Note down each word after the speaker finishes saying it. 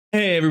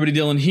Hey everybody,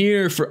 Dylan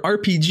here for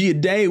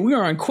RPGaDay. We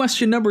are on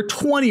question number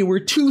 20. We're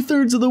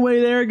 2/3 of the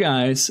way there,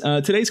 guys.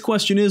 Today's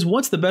question is,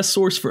 what's the best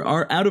source for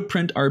our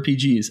out-of-print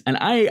RPGs? And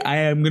I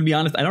am going to be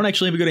honest, I don't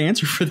actually have a good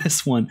answer for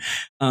this one.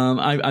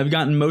 I've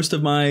gotten most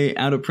of my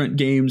out-of-print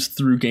games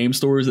through game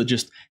stores that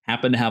just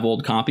happen to have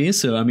old copies.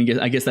 So, I mean,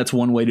 I guess that's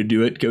one way to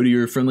do it. Go to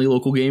your friendly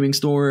local gaming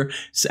store,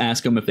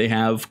 ask them if they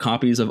have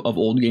copies of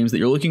old games that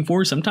you're looking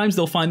for. Sometimes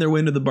they'll find their way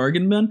into the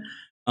bargain bin.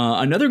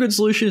 Another good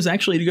solution is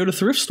actually to go to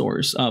thrift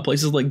stores.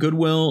 Places like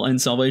Goodwill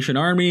and Salvation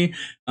Army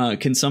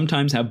can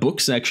sometimes have book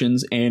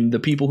sections, and the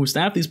people who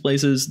staff these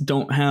places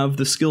don't have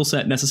the skill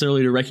set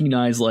necessarily to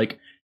recognize like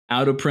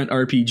out-of-print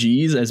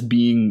RPGs as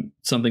being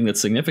something that's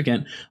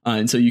significant,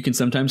 and so you can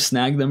sometimes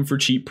snag them for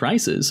cheap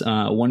prices.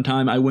 One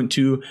time I went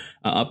to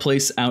a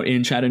place out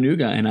in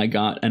Chattanooga and I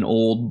got an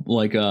old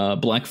like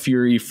Black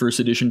Fury first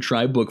edition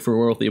tribe book for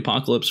War of the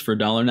Apocalypse for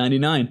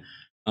 $1.99.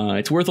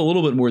 It's worth a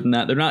little bit more than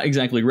that. They're not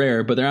exactly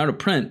rare, but they're out of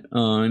print,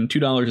 and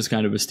 $2 is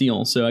kind of a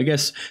steal. So I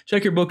guess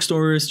check your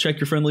bookstores,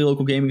 check your friendly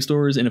local gaming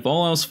stores, and if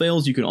all else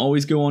fails, you can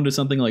always go onto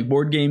something like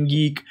Board Game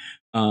Geek,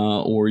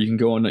 or you can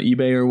go on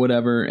eBay or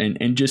whatever,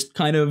 and just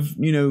kind of,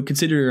 you know,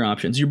 consider your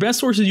options. Your best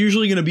source is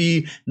usually going to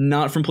be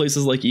not from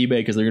places like eBay,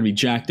 because they're going to be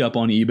jacked up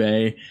on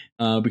eBay,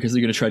 because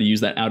they're going to try to use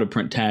that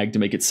out-of-print tag to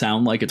make it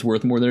sound like it's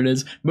worth more than it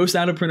is. Most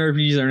out-of-print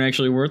RPGs aren't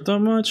actually worth that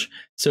much,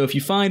 so if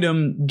you find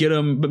them, get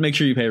them, but make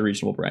sure you pay a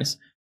reasonable price.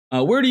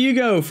 Where do you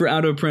go for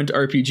out-of-print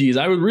RPGs?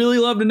 I would really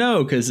love to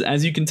know, because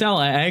as you can tell,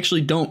 I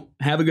actually don't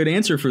have a good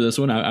answer for this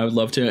one. I would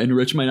love to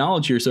enrich my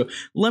knowledge here, so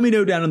let me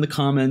know down in the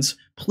comments.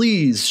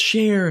 Please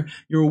share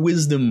your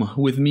wisdom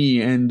with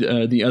me and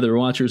the other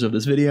watchers of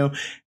this video.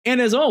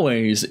 And as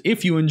always,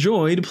 if you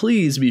enjoyed,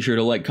 please be sure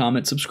to like,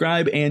 comment,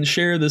 subscribe, and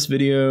share this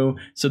video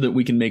so that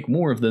we can make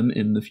more of them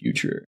in the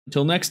future.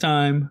 Until next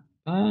time,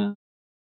 bye.